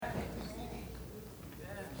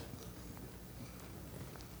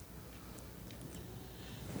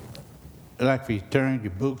I'd like for you to turn your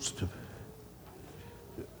books to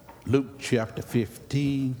Luke chapter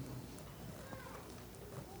 15.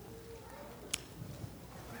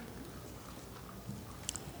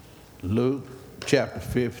 Luke chapter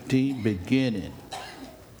 15, beginning.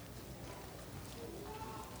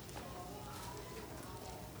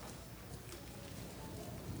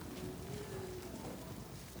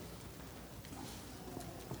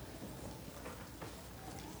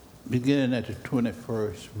 Beginning at the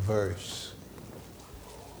 21st verse.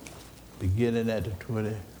 Beginning at the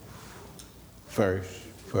 21st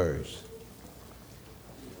verse.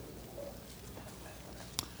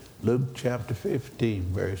 Luke chapter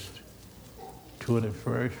 15, verse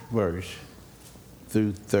 21st verse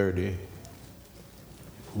through 31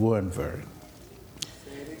 verse.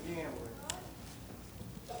 Say it again.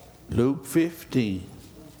 Luke 15,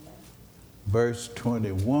 verse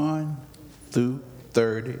 21 through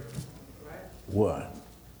 31.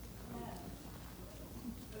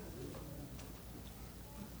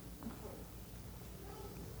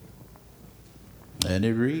 And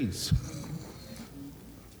it reads,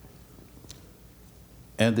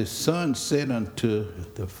 "And the son said unto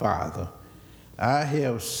the father, I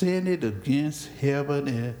have sinned against heaven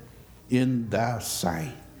and in thy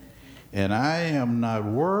sight, and I am not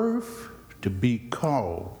worth to be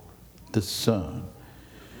called the son.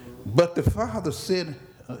 But the father said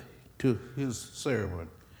to his servant,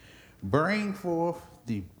 Bring forth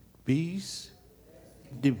the beast,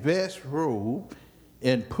 the best robe,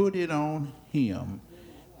 and put it on him,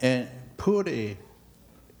 and put a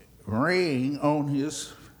ring on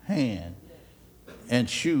his hand, and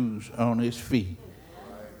shoes on his feet.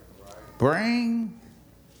 Bring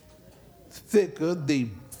thither the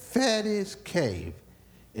fattest calf,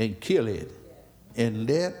 and kill it, and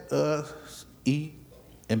let us eat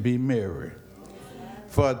and be merry.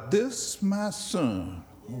 For this my son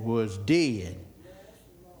was dead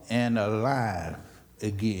and alive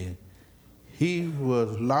again. He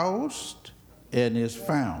was lost and is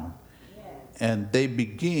found. And they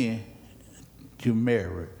began to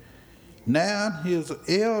marry. Now his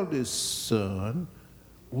eldest son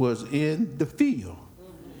was in the field.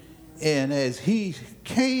 And as he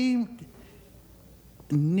came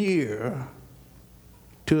near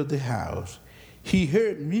to the house, he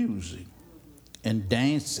heard music and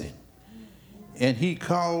dancing. And he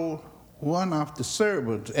called one of the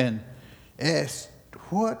servants and asked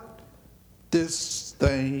what this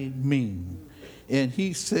thing mean. And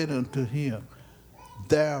he said unto him,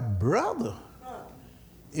 Thy brother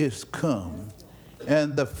is come,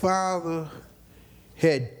 and the father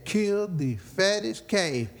had killed the fattest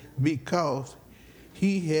calf because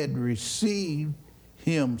he had received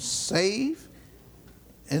him safe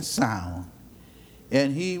and sound.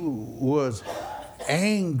 And he was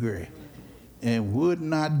angry and would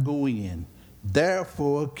not go in.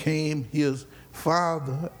 Therefore came his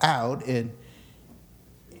father out and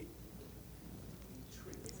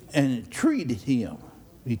entreated him.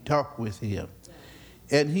 He talked with him.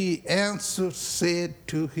 And he answered, said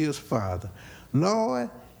to his father, Lord,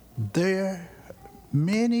 there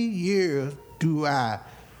many years do I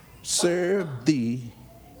serve thee,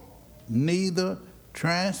 neither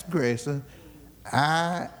transgressor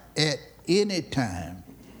I at any time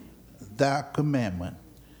thy commandment,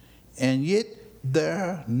 and yet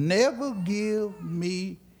thou never give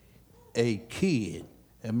me a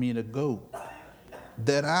goat,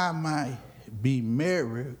 that I might be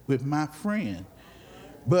merry with my friend.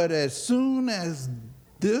 But as soon as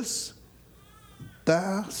this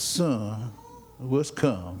thy son was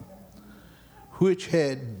come, which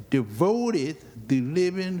had devoted the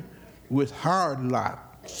living with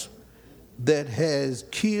harlots, that has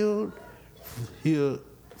killed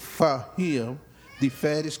for him the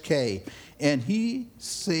fattest calf. And he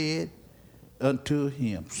said unto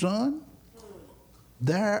him, Son,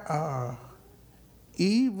 thou art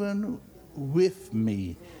even with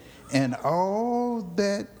me, and all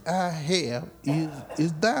that I have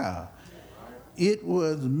is thou. It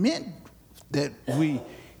was meant that we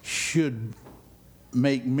should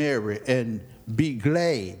make merry and be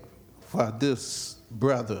glad, for this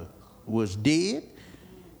brother was dead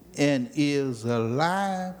and is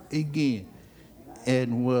alive again,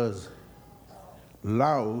 and was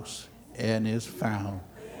lost and is found.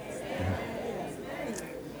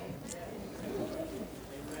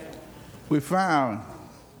 We found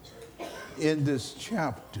in this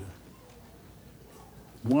chapter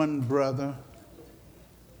one brother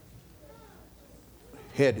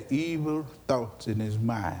had evil thoughts in his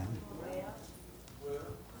mind.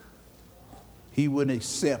 He wouldn't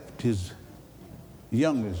accept his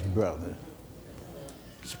youngest brother's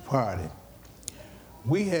party.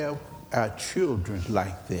 We have our children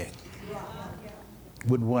like that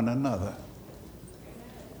with one another.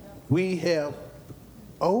 We have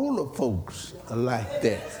older folks like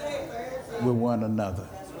that with one another.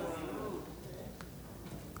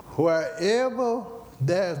 Wherever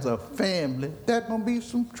there's a family, there's going to be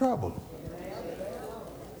some trouble.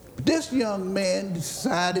 This young man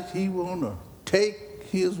decided he want to take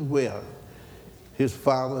his wealth his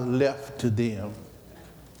father left to them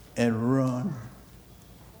and run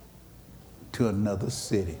to another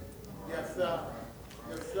city. Yes, sir.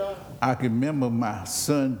 Yes, sir. I can remember my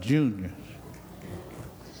son, Junior.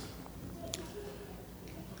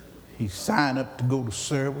 He signed up to go to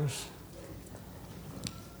service.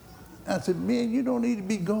 I said, man, you don't need to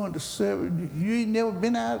be going to service. You ain't never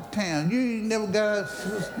been out of town. You ain't never got out of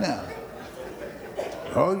service now.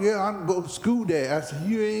 Oh, yeah, I can go to school there. I said,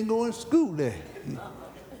 you ain't going to school there.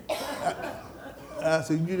 I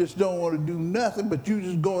said, you just don't want to do nothing, but you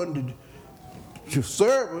just going to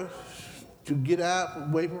service to get out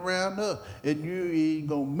away from around us, and you ain't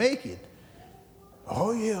going to make it.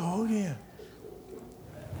 Oh, yeah, oh, yeah.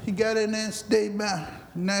 He got in there and stayed about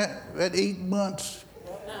at 8 months.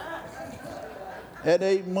 At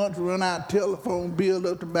 8 months, run our telephone bill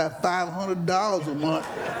up to about $500 a month.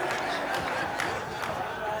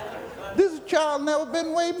 This child never been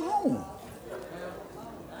away from home.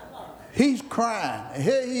 He's crying.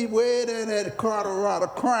 Here he way down at Colorado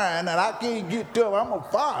crying, and I can't get to him. I'm a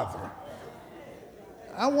father.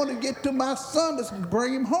 I want to get to my son to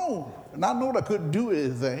bring him home. And I know I couldn't do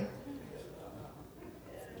anything.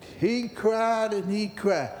 He cried and he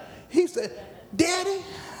cried. He said, Daddy?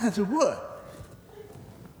 I said, what?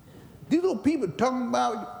 These little people talking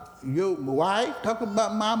about your wife, talking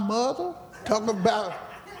about my mother, talking about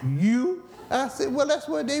you. I said, well, that's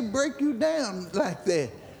why they break you down like that.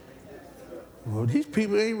 Well, these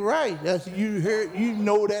people ain't right. I said, you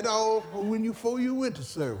know that all before you went to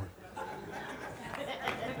service.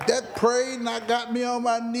 That prayed and I got me on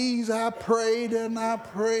my knees. I prayed and I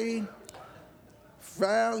prayed.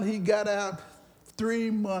 Finally, he got out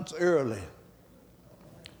 3 months early.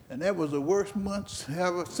 And that was the worst months I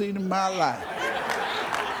ever seen in my life.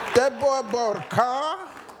 That boy bought a car.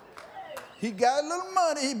 He got a little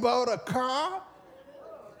money. He bought a car.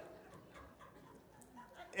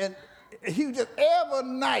 And he was just every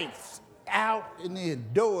night out in the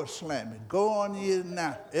door slamming, go on in and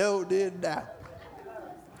out, every day and out.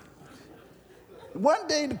 One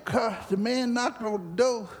day the man knocked on the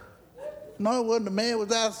door. No, it wasn't. The man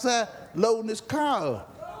was outside loading his car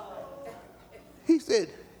up. He said,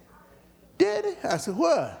 Daddy? I said,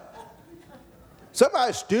 what?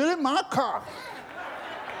 Somebody stealing my car.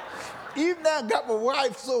 Even I got my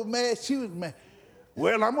wife so mad, she was mad.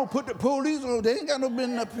 Well, I'm going to put the police on. They ain't got no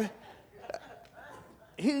business up here.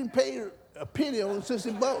 He didn't pay a penny on it since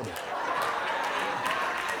he bought it.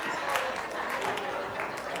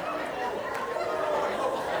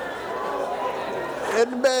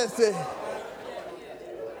 And the man said,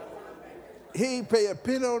 he ain't pay a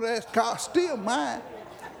penny on that car, still mine.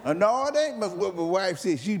 No, it ain't what my wife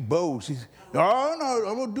said. She's bold. She said, no, I'm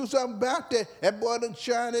going to do something about that. That boy done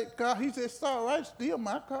shine that car. He said, it's all right, steal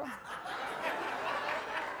my car.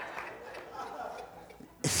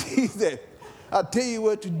 He said, I'll tell you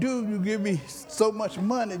what to do. You give me so much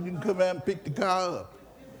money, you can come out and pick the car up.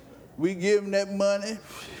 We give him that money,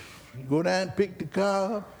 go down and pick the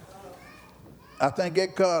car up. I think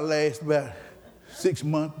that car lasts about 6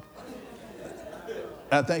 months.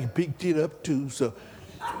 I think he picked it up too. So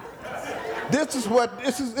this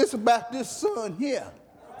is about this son here.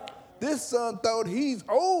 This son thought he's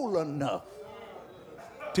old enough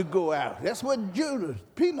to go out. That's what Junior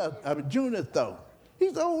thought.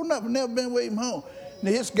 He's old enough, never been away from home. Now,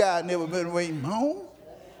 this guy never been away from home.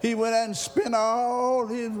 He went out and spent all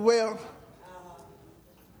his wealth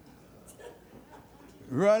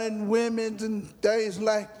running women and things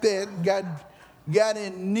like that. Got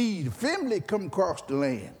in need. Family come across the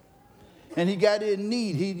land. And he got in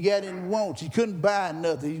need. He got in wants. He couldn't buy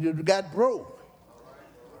nothing. He got broke.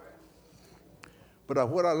 But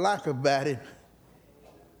what I like about it,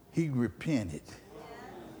 he repented.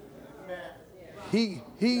 He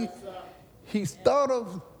thought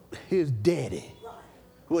of his daddy,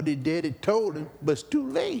 what his daddy told him, but it's too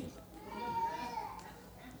late.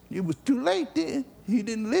 It was too late then. He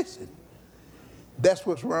didn't listen. That's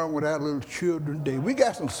what's wrong with our little children today. We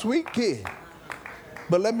got some sweet kids.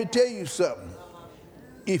 But let me tell you something.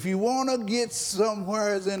 If you want to get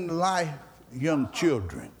somewhere in life, young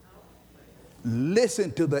children,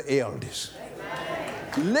 listen to the elders.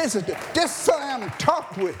 Listen to, just sit down and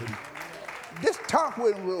talk with them. Just talk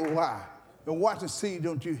with them a little while and watch and see,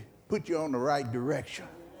 don't you put you on the right direction.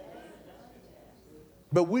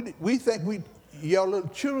 But we think y'all little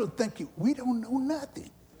children think we don't know nothing.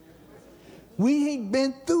 We ain't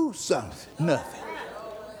been through nothing.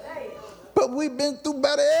 But we've been through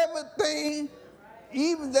about everything,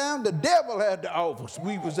 even down the devil had the office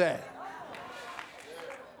we was at.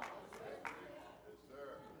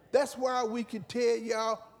 That's why we can tell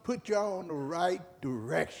y'all, put y'all on the right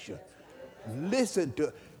direction. Listen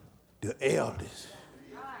to the elders.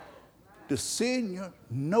 The senior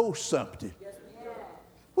knows something.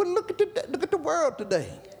 Well, look at the world today.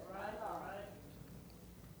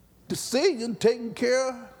 The senior taking care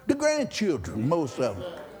of the grandchildren, most of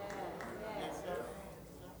them.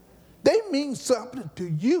 They mean something to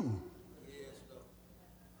you.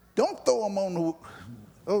 Don't throw them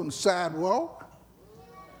on the sidewalk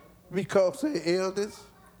because they're elders,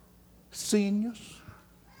 seniors.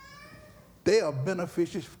 They are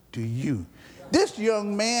beneficial to you. This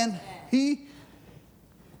young man, he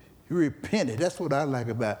repented. That's what I like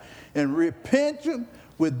about it. And repentance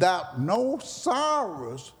without no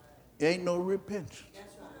sorrows ain't no repentance.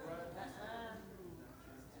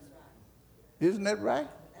 Isn't that right?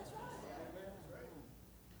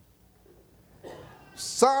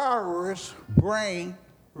 Sorrows bring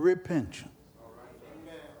repentance.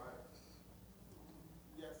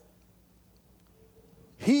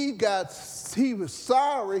 He was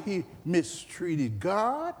sorry he mistreated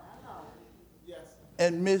God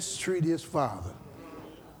and mistreated his father.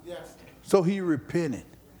 So he repented.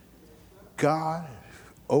 God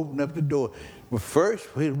opened up the door. But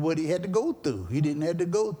first, what he had to go through. He didn't have to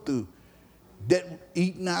go through that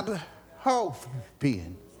eating out of the hog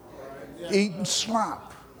pen, eating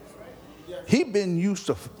slop. He been used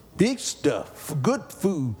to big stuff, good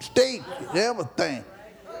food, steak, everything.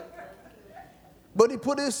 But he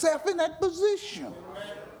put himself in that position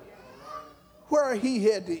where he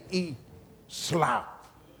had to eat slop,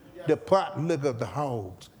 the potluck of the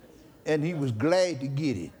hogs, and he was glad to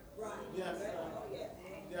get it.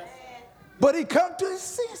 But he come to his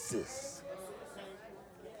senses.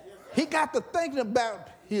 He got to thinking about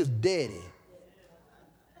his daddy,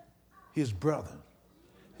 his brother,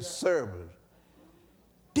 his servant.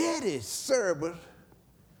 Daddy's servant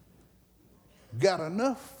got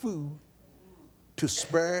enough food to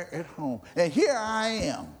spare at home. And here I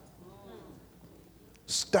am,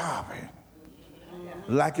 starving,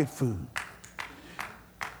 lacking food.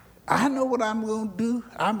 I know what I'm going to do.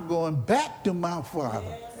 I'm going back to my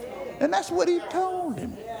father. And that's what he told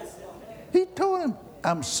him. He told him,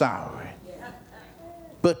 I'm sorry.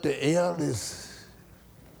 But the eldest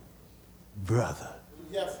brother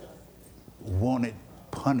wanted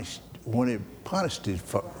punished from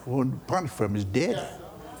his daddy.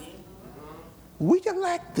 We just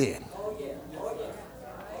like that.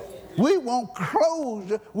 We want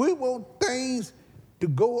closure. We want things to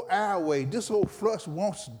go our way. This old flush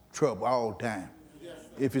wants trouble all the time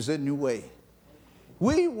if it's in your way.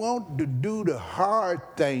 We want to do the hard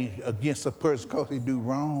thing against a person because they do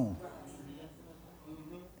wrong.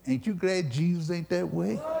 Ain't you glad Jesus ain't that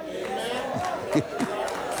way?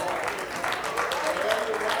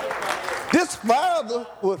 This father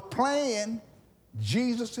was playing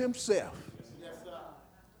Jesus himself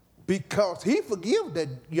because he forgave that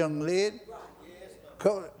young lady,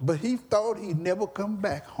 but he thought he'd never come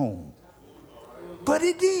back home. But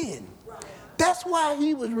he did. That's why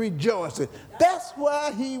he was rejoicing. That's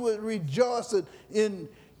why he was rejoicing in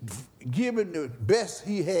giving the best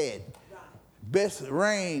he had. Best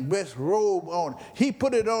ring, best robe on. He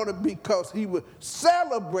put it on it because he would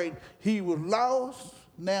celebrate. He was lost,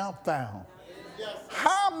 now found.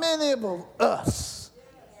 How many of us,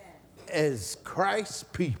 as Christ's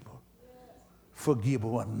people, forgive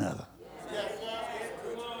one another?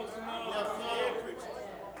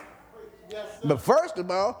 But first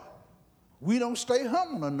of all, we don't stay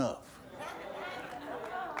humble enough.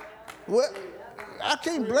 Well, I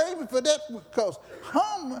can't blame you for that because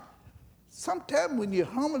humble, sometimes when you're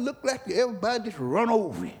humble, look like everybody just run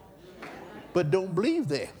over you. But don't believe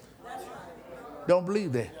that. Don't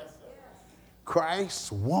believe that.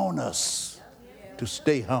 Christ wants us to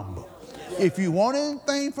stay humble. If you want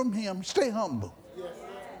anything from him, stay humble.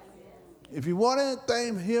 If you want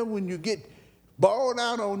anything from him when you get balled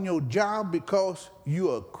out on your job because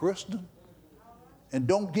you're a Christian and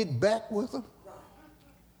don't get back with him,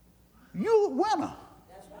 you're a winner.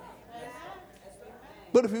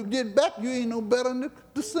 But if you get back, you ain't no better than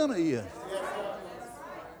the sinner is.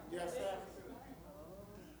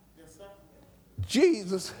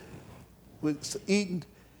 Jesus was eating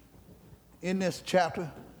in this chapter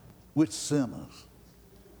with sinners.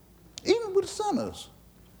 Even with sinners.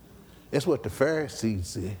 That's what the Pharisees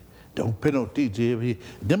said. Don't pay no attention to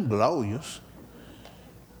them lawyers.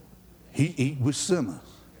 He eat with sinners.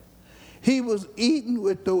 He was eating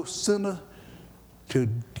with those sinners to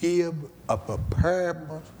give up a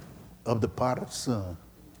parable of the parted son.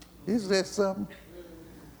 Isn't that something?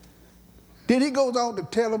 Then he goes on to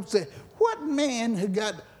tell them, say, what man who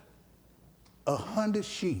got 100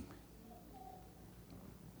 sheep?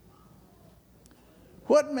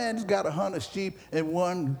 What man's got 100 sheep and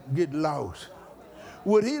one get lost?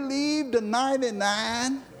 Would he leave the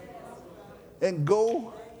 99 and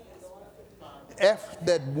go after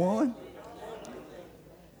that one?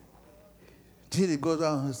 Then he goes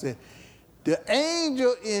on and says, the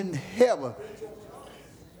angel in heaven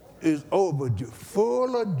is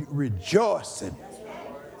full of rejoicing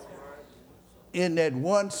in that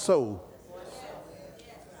one soul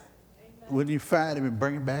when you find him and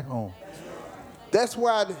bring him back home. That's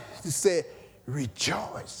why he said,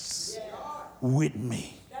 rejoice with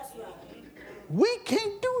me. We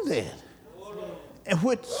can't do that, and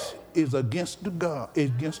which is against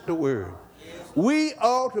the word. We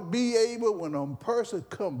ought to be able, when a person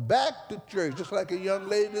come back to church, just like a young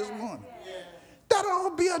lady this morning, that ought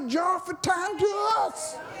to be a joyful time to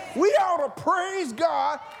us. We ought to praise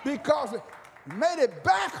God because it made it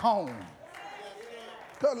back home.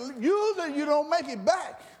 Because usually you don't make it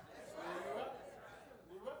back.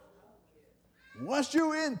 Once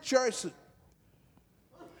you're in church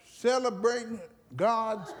celebrating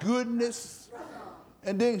God's goodness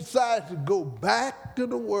and then decide to go back to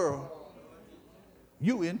the world,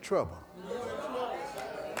 you in trouble.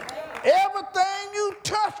 Everything you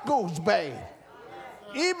touch goes bad.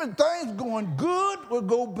 Even things going good will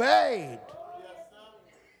go bad.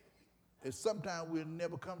 And sometimes we'll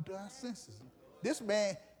never come to our senses. This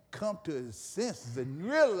man come to his senses and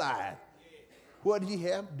realize what he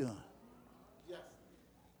have done.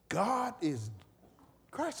 Christ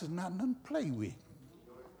is not nothing to play with.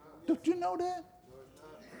 Don't you know that?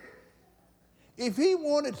 If he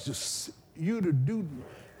wanted you to do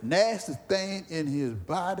nasty things in his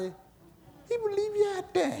body, he would leave you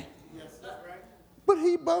out there. But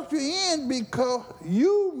he brought you in because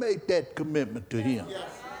you made that commitment to him.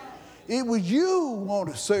 It was you who want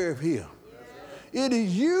to serve him. It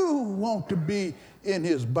is you who want to be in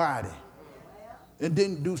his body and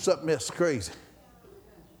then do something else crazy.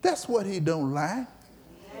 That's what he don't like.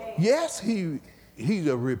 Yes, he's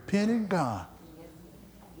a repentant God.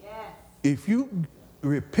 If you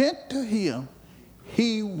repent to him,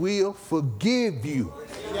 he will forgive you.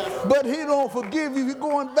 But he don't forgive you if you're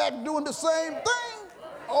going back doing the same thing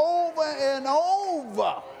over and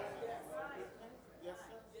over.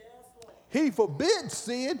 He forbids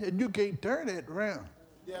sin, and you can't turn it around.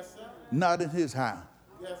 Not in his house.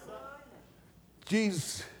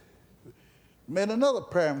 Jesus made another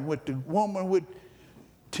parable with the woman with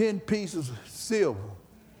 10 pieces of silver.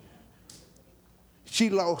 She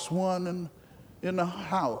lost one in a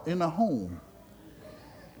house, in a home.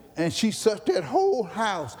 And she searched that whole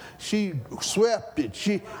house. She swept it.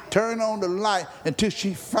 She turned on the light until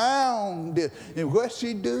she found it. And what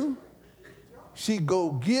she do? She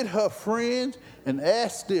go get her friends and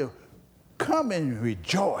ask them, come and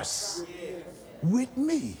rejoice with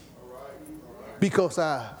me. Because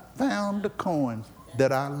I found the coins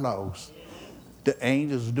that I lost. The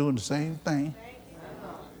angels are doing the same thing.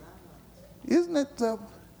 Isn't it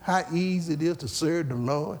how easy it is to serve the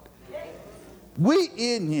Lord? We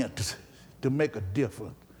in here to make a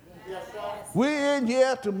difference. We're in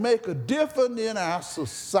here to make a difference in our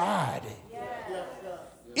society.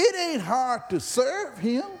 It ain't hard to serve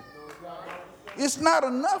him. It's not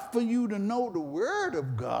enough for you to know the word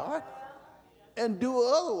of God and do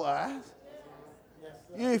otherwise.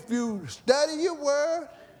 If you study your word,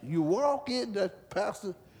 you walk in, that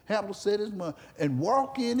Pastor Hamilton said his mother, and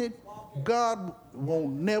walk in it, God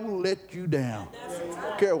won't never let you down.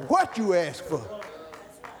 Care what you ask for.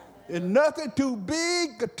 And nothing too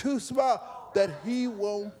big or too small that he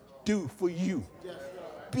won't do for you.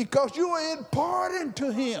 Because you are important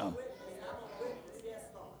to him.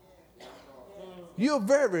 You're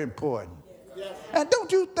very important. And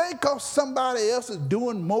don't you think because somebody else is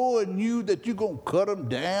doing more than you that you're going to cut them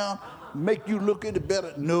down, make you look at it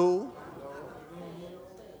better? No.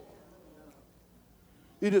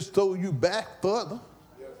 It just throw you back further.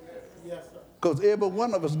 Because every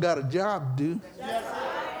one of us got a job to do.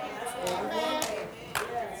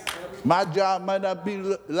 My job might not be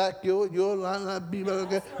like yours might not be like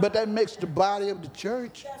that, but that makes the body of the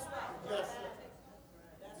church.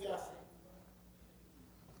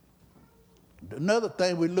 Another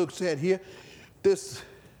thing we look at here,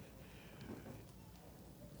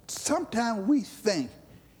 sometimes we think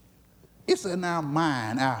it's in our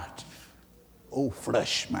mind, our old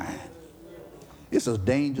flesh mind. It's a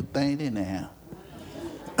dangerous thing anyhow.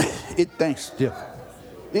 It thinks different.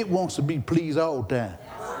 It wants to be pleased all the time.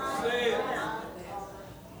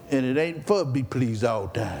 And it ain't for to be pleased all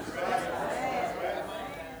the time.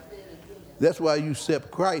 That's why you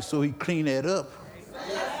accept Christ, so he clean that up.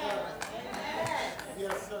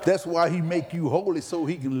 That's why he make you holy, so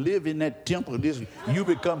he can live in that temple. You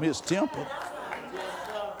become his temple.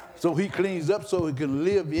 So he cleans up so he can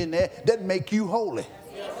live in that. That make you holy.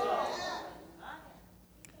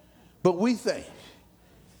 But we think,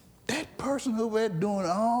 that person over there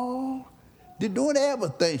they're doing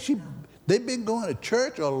everything. They've been going to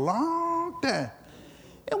church a long time.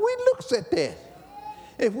 And we looks at that.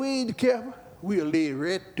 If we ain't careful, we'll lead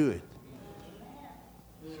right to it.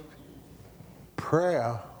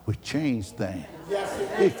 Prayer will change things.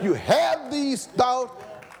 If you have these thoughts,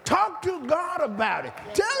 talk to God about it.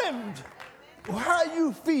 Tell him how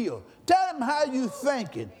you feel. Tell him how you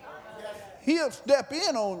thinking. He'll step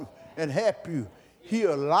in on and help you.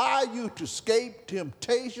 He'll allow you to escape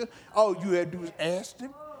temptation. All you have to do is ask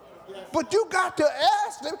him. But you got to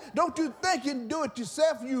ask him. Don't you think you can do it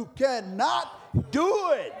yourself? You cannot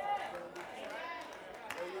do it.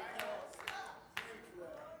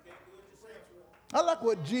 I like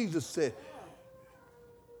what Jesus said.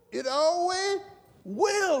 It always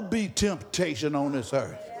will be temptation on this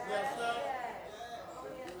earth.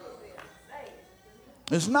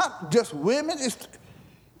 It's not just women,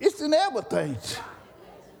 it's in everything.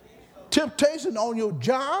 Temptation on your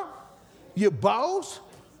job, your boss,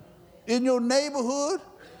 in your neighborhood.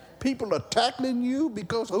 People are tackling you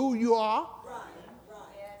because of who you are.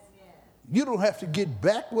 You don't have to get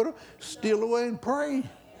back with them. Steal away and pray.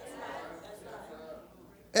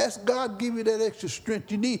 Ask God to give you that extra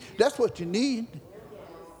strength you need. That's what you need.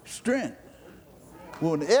 Strength.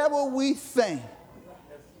 Whenever we think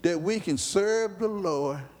that we can serve the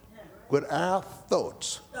Lord with our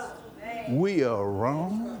thoughts, we are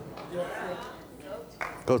wrong.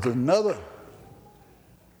 Because there's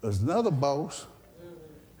another boss,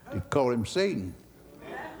 they call him Satan.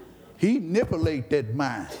 He manipulates that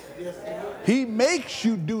mind. He makes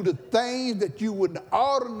you do the things that you wouldn't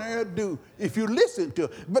ordinarily do if you listen to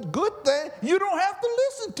him. But good thing, you don't have to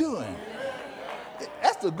listen to him.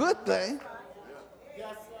 That's a good thing.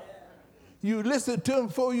 You listened to him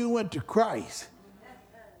before you went to Christ.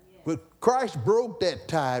 But Christ broke that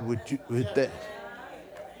tide with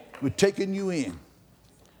taking you in.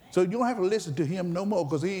 So you don't have to listen to him no more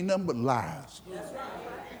because he ain't nothing but lies.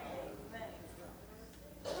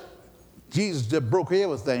 Jesus just broke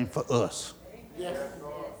everything for us.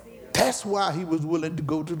 That's why he was willing to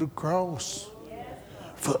go to the cross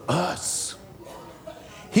for us.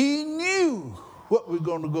 He knew what we're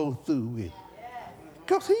going to go through with.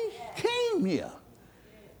 Because he came here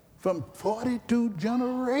from 42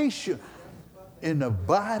 generations in the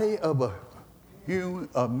body of a human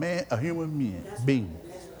being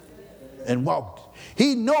and walked.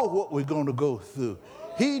 He know what we're going to go through.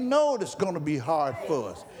 He know it's going to be hard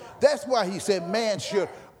for us. That's why he said man should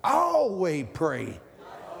always pray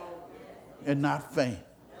and not faint.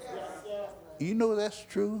 You know that's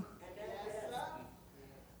true?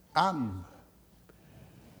 I'm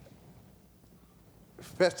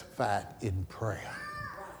specified in prayer.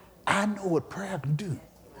 I know what prayer can do.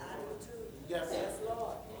 Yes,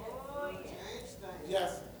 Lord.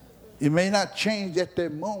 Yes. It may not change at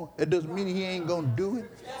that moment. It doesn't mean he ain't going to do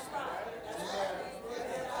it.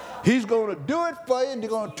 He's going to do it for you, and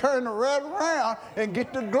you're going to turn right around and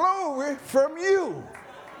get the glory from you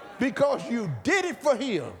because you did it for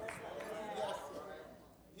him.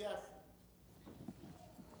 Yes.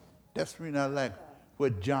 That's the reason I like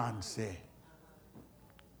what John said.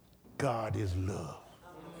 God is love.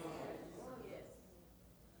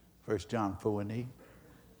 1 John 4:8.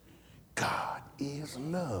 God is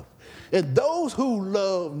love. And those who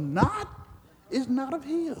love not is not of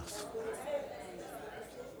his.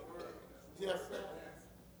 Yes, sir.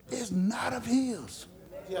 It's not of his.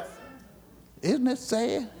 Yes. Isn't it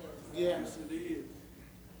sad? Yes, it is.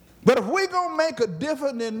 But if we're going to make a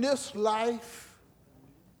difference in this life,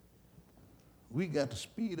 we got to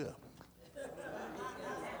speed up.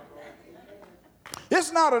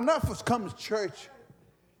 It's not enough for us to come to church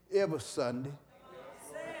every Sunday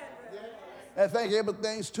and think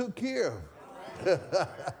everything's took care of.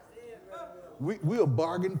 We're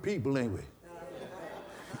bargain people, ain't we?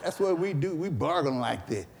 That's what we do. We bargain like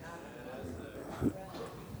that.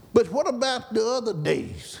 But what about the other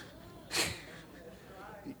days?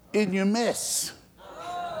 In your mess?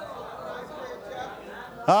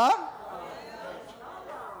 Huh?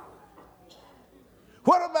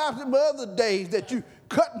 What about the other days that you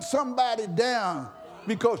cutting somebody down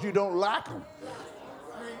because you don't like them?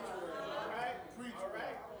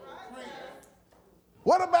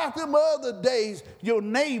 What about them other days your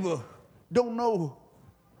neighbor don't know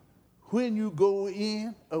when you go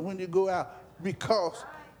in or when you go out because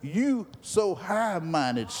you so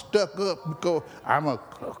high-minded, stuck up because I'm a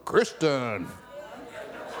Christian.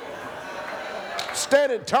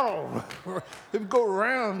 Standing tall. If you go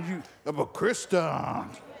around you, I'm a Christian.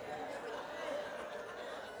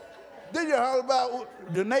 Then you heard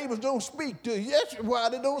about the neighbors don't speak to you. That's why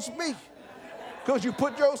they don't speak. Because you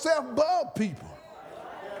put yourself above people.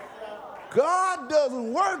 God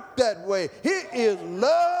doesn't work that way. He is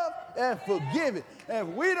love and forgiving. And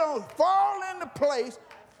if we don't fall into place,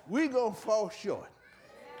 we're going to fall short.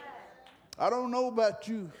 I don't know about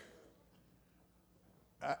you.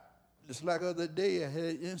 Just like the other day, I had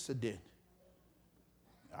an incident.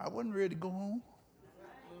 I wasn't ready to go home.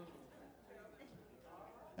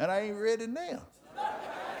 And I ain't ready now.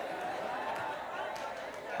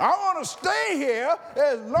 I want to stay here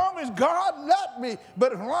as long as God let me.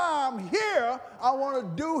 But while I'm here, I want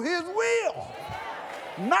to do his will.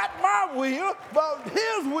 Not my will, but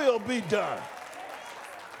his will be done.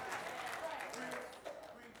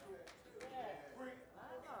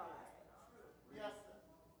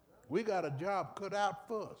 We got a job cut out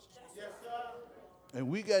for us. Yes, sir. And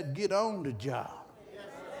we got to get on the job. Yes,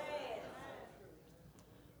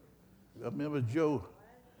 I remember Job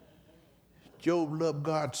loved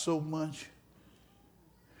God so much,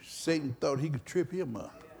 Satan thought he could trip him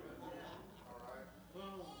up.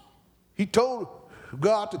 He told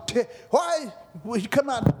God to tell, why would he come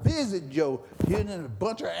out to visit Job? He and a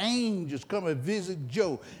bunch of angels come and visit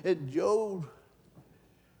Job. And Job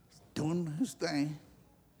doing his thing,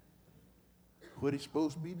 what he's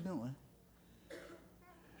supposed to be doing.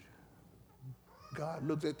 God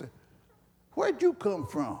looks at where'd you come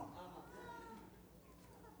from?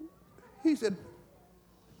 He said,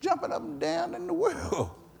 jumping up and down in the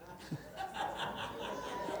world.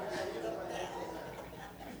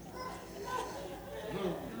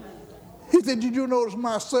 He said, did you notice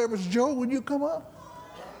my servant Job when you come up?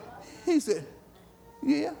 He said,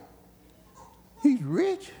 yeah. He's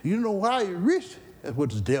rich. You know why he's rich? That's what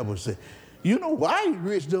the devil said. You know why he's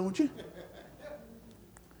rich, don't you?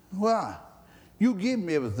 Why? You give him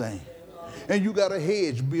everything. And you got a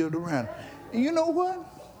hedge built around it. And you know what?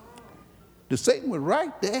 The Satan was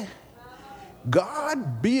right there.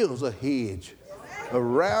 God builds a hedge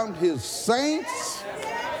around his saints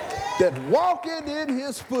that walking in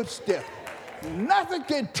his footsteps. Nothing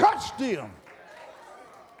can touch them.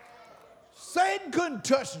 Satan couldn't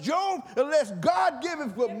touch Job unless God gave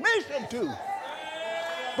him permission to.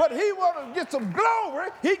 But he wanted to get some glory,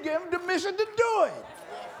 he gave him permission to do it.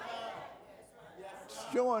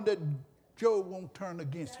 Showing that Job won't turn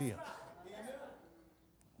against him.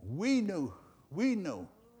 We know,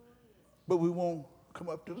 but we won't come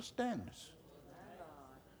up to the standards.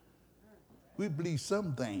 We believe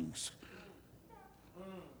some things.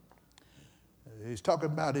 He's talking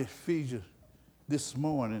about Ephesians this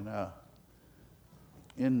morning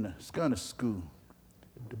in the Sunday school,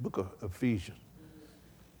 the book of Ephesians.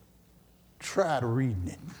 Try reading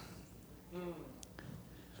it.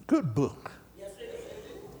 Good book.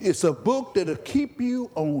 It's a book that'll keep you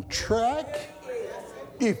on track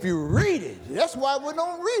if you read it. That's why we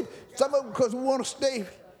don't read it. Some of them because we want to stay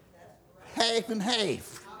half and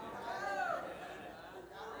half.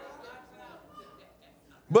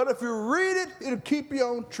 But if you read it, it'll keep you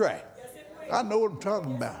on track. I know what I'm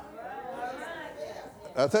talking about.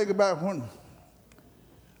 I think about when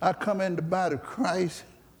I come in the body of Christ,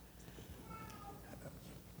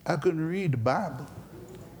 I couldn't read the Bible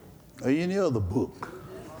or any other book.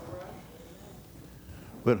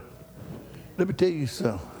 But let me tell you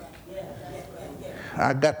something.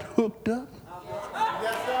 I got hooked up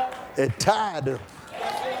and tied up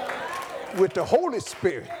with the Holy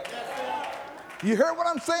Spirit. You heard what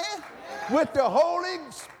I'm saying? With the Holy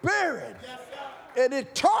Spirit. And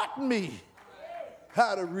it taught me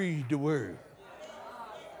how to read the Word.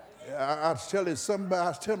 I was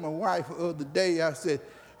telling my wife the other day, I said,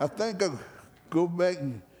 I think I'll go back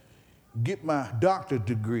and get my doctorate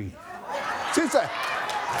degree. She said,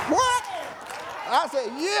 what? I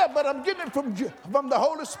said, yeah, but I'm getting it from the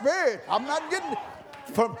Holy Spirit. I'm not getting it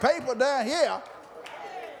from paper down here.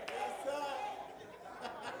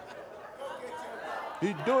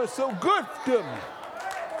 He's doing so good to me.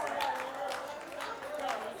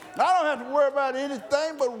 I don't have to worry about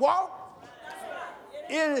anything but walk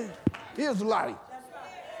in his light.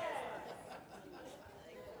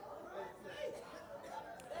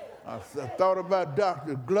 I thought about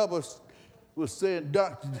Dr. Glover was saying,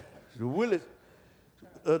 Dr. Willis,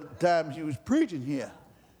 the time she was preaching here.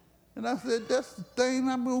 And I said, that's the thing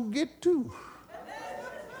I'm going to get to.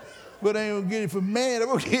 But I ain't gonna get it from man, I'm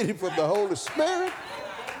gonna get it from the Holy Spirit.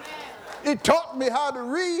 It taught me how to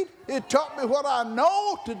read. It taught me what I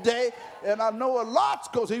know today, and I know a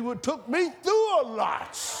lot because he took me through a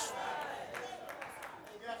lot.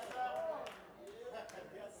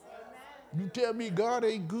 You tell me God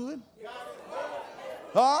ain't good?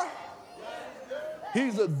 Huh?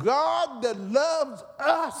 He's a God that loves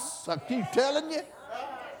us. I keep telling you.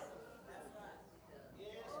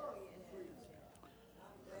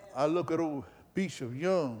 I look at old Bishop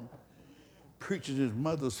Young preaching his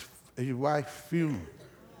wife's funeral.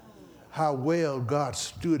 How well God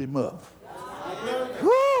stood him up.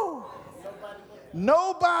 Woo!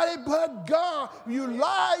 Nobody but God. You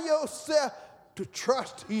lie yourself to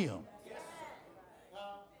trust him.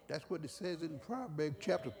 That's what it says in Proverbs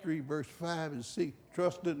chapter 3, verse 5 and 6.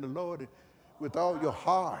 Trust in the Lord with all your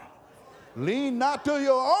heart. Lean not to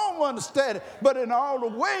your own understanding, but in all the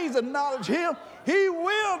ways acknowledge him. He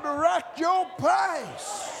will direct your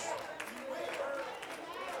paths.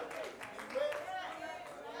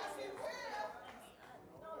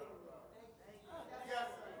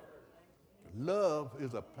 Love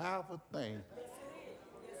is a powerful thing.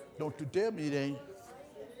 Don't you tell me it ain't.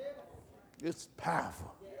 It's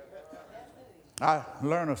powerful. I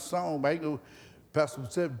learned a song, I ain't gonna, Pastor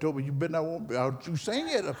said, told me, you better not want, you sing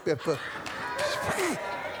it up there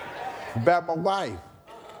about my wife.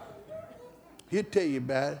 He'll tell you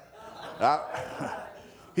about it.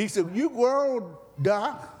 He said, you go on,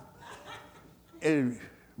 Doc, and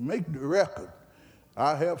make the record.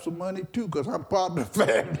 I have some money too, because I'm part of the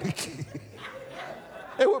family.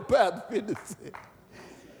 That's what Pastor Fitness said.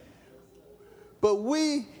 But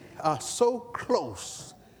we are so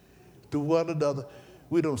close to one another,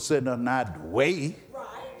 we don't say nothing out of the way.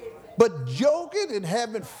 But joking and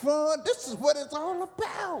having fun, this is what it's all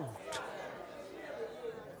about.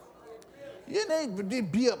 You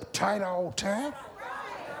ain't be uptight all the time.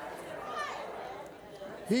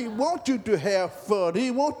 He wants you to have fun.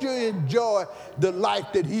 He wants you to enjoy the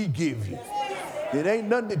life that he gives you. It ain't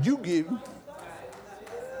nothing that you give him.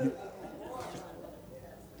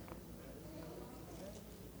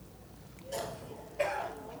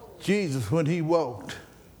 Jesus, when he walked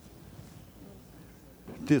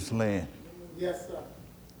this land, Yes, sir.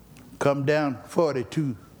 come down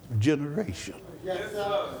 42 generations. Yes,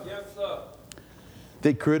 sir. Yes, sir.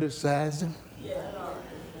 They criticized him,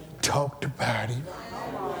 talked about him.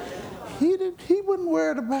 He wasn't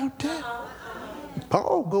worried about that.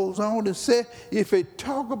 Paul goes on to say, if they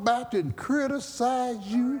talk about you and criticize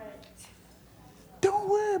you, don't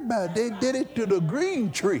worry about it. They did it to the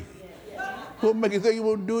green tree. What make you think he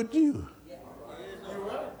won't do it to you? You're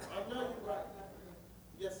right. I know you're right.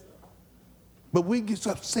 Yes, sir. But we get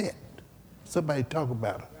upset. Somebody talk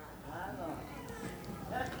about it.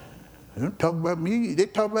 They don't talk about me. They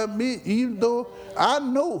talk about me even though I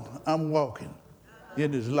know I'm walking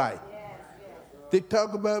in his light. They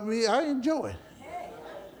talk about me, I enjoy it.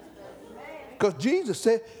 Because Jesus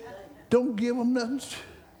said, don't give them nothing.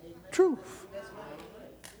 Truth.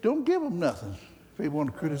 Don't give them nothing. If they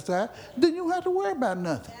want to criticize, then you don't have to worry about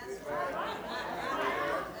nothing.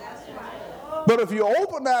 But if you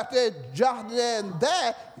open out there, jot there and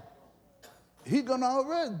that,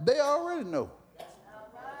 they already know.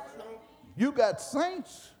 You got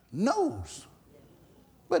saints, knows.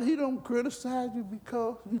 But he don't criticize you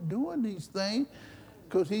because you're doing these things,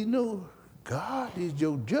 because he knows God is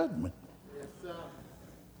your judgment. Yes, sir.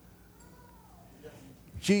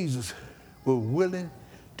 Jesus was willing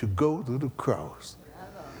to go to the cross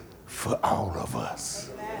for all of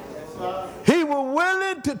us. He was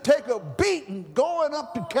willing to take a beating going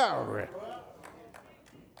up to Calvary.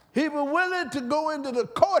 He was willing to go into the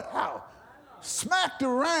courthouse, smacked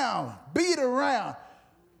around, beat around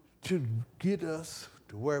to get us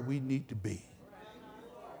to where we need to be.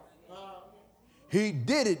 He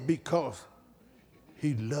did it because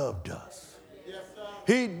he loved us. Yes, sir.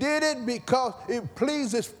 He did it because it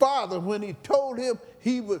pleased his Father when he told him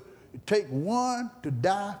he would take one to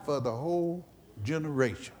die for the whole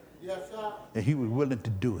generation. Yes, sir. And he was willing to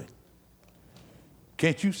do it.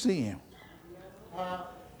 Can't you see him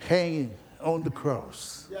hanging on the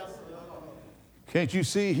cross? Yes, sir. Can't you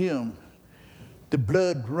see him, the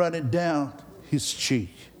blood running down his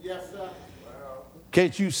cheek? Yes, sir.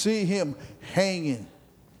 Can't you see him hanging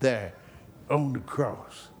there on the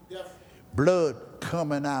cross? Yes. Blood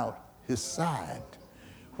coming out his side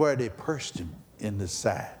where they pierced him in the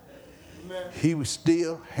side. Amen. He was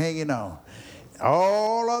still hanging on.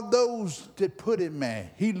 All of those that put him there,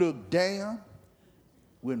 he looked down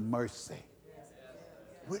with mercy.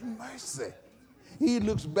 With mercy. He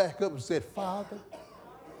looks back up and said, Father,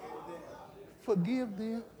 forgive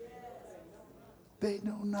them. They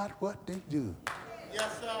know not what they do.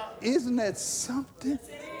 Yes, sir. Isn't that something?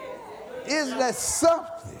 Isn't that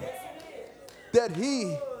something that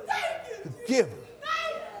he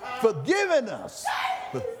forgiven us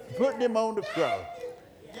for putting him on the cross?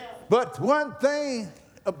 But one thing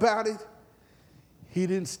about it, he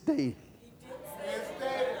didn't stay.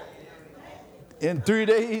 In 3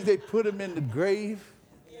 days, they put him in the grave.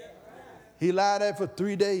 He lied there for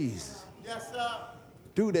 3 days. Yes, sir.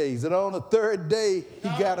 2 days. And on the third day, he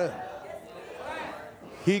got up.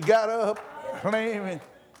 He got up claiming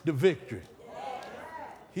the victory.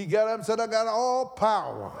 He got up and said, I got all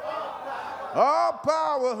power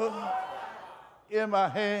in my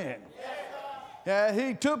hand. And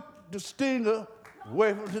he took the stinger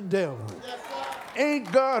away from the devil.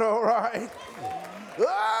 Ain't God all right?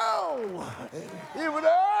 Oh, it was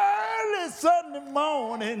early Sunday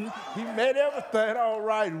morning. He made everything all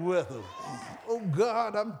right with him. Oh,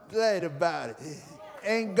 God, I'm glad about it.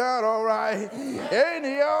 Ain't God all right? Ain't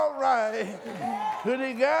he all right? When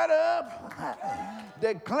he got up,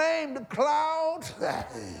 they claimed the clouds.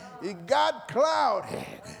 It got cloudy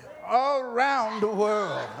all around the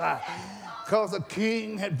world because a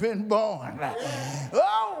king had been born.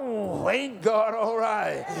 Oh, ain't God all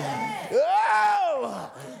right? Oh,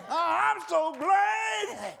 I'm so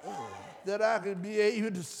glad that I could be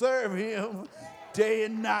able to serve him day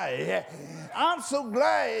and night. I'm so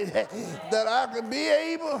glad that I can be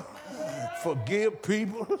able to forgive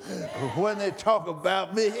people when they talk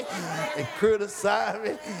about me and criticize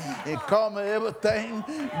me and call me everything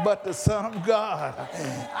but the Son of God.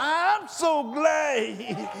 I'm so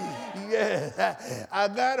glad, I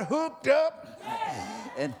got hooked up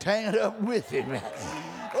and tangled up with him.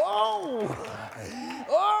 Oh,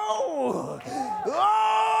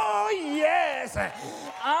 yes,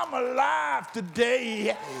 I'm alive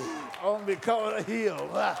today only because of him,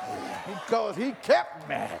 because he kept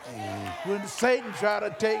me when Satan tried to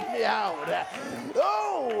take me out.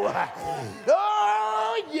 Oh,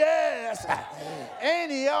 yes,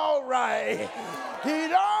 ain't he all right?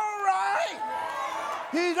 He's all right.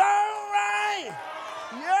 He's all right.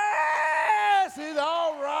 Yes, he's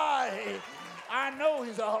all right. I know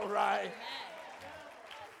he's all right.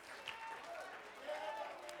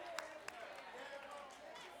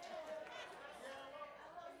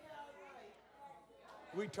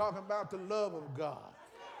 We talking about the love of God.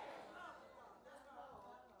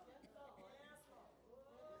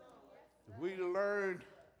 If we learn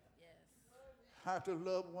how to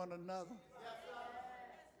love one another,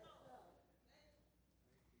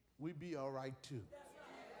 we be all right too.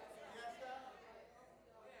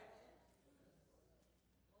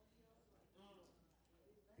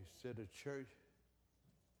 He said a church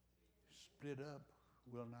split up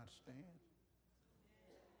will not stand.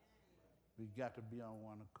 We got to be on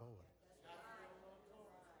one accord.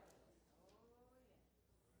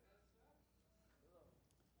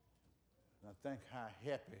 And I think how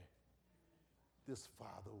happy this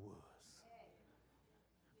father was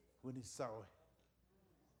when he saw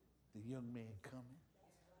the young man coming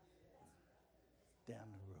down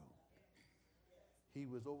the road. He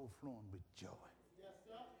was overflowing with joy.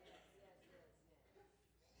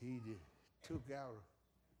 He took out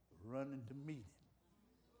running to meet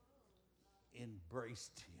him,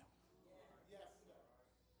 embraced him.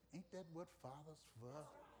 Ain't that what fathers for?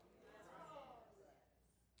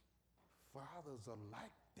 Fathers are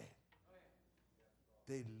like that.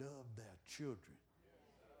 They love their children.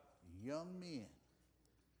 Young men,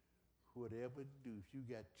 whatever do, if you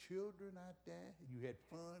got children out there, you had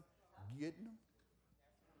fun getting them,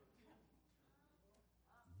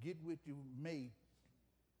 get with your mate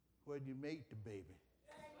where you made the baby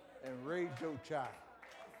and raise your child.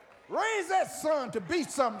 Raise that son to be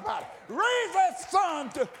somebody. Raise that son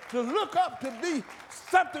to look up to be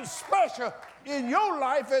something special in your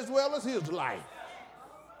life as well as his life.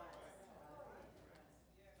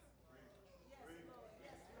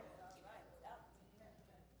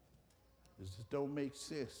 This just don't make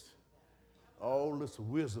sense. All this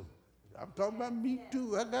wisdom. I'm talking about me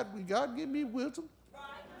too. God give me wisdom.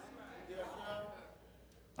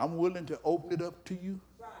 I'm willing to open it up to you.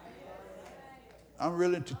 I'm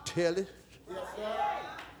willing to tell it.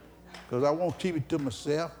 Because I won't keep it to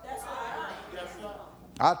myself.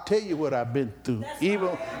 I'll tell you what I've been through,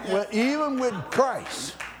 even with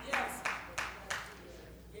Christ.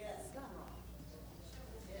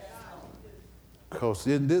 Because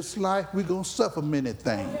in this life, we're going to suffer many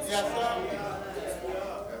things.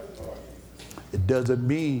 It doesn't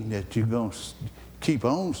mean that you're going to keep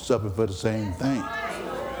on suffering for the same thing.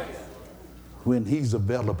 When he's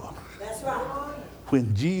available.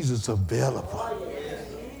 When Jesus is available.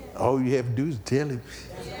 All you have to do is tell him.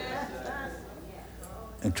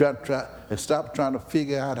 And and stop trying to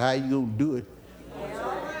figure out how you're going to do it.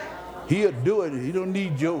 He'll do it. He don't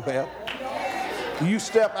need your help. You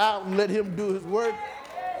step out and let him do his work,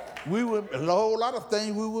 a whole lot of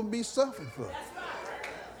things we wouldn't be suffering for.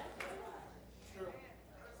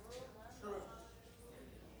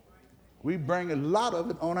 We bring a lot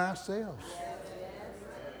of it on ourselves.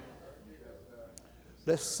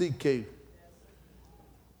 Let's see, can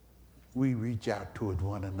we reach out toward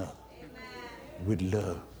one another with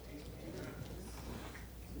love.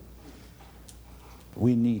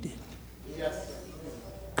 We need it. Yes.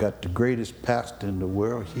 Got the greatest pastor in the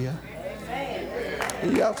world here.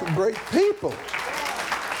 He got some great people.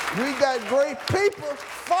 We got great people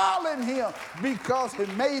following him because he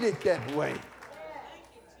made it that way.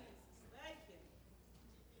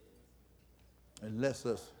 And let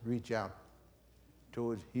us reach out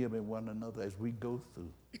towards him and one another as we go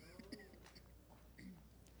through.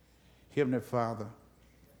 Heavenly Father,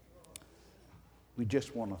 we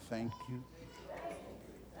just want to thank you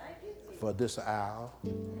for this hour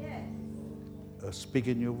of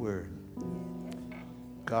speaking your word.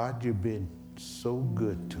 God, you've been so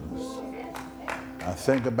good to us. I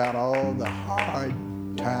think about all the hard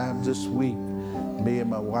times this week me and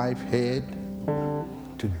my wife had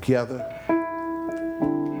together.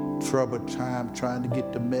 Troubled time trying to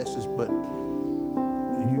get the message, but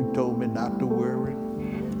you told me not to worry.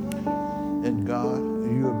 And God,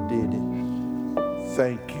 you have did it.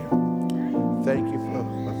 Thank you. Thank you for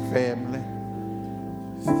my family.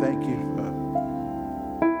 Thank you for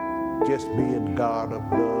just being God of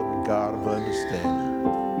love and God of understanding.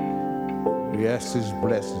 We ask this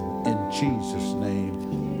blessing in Jesus' name.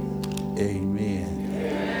 Amen.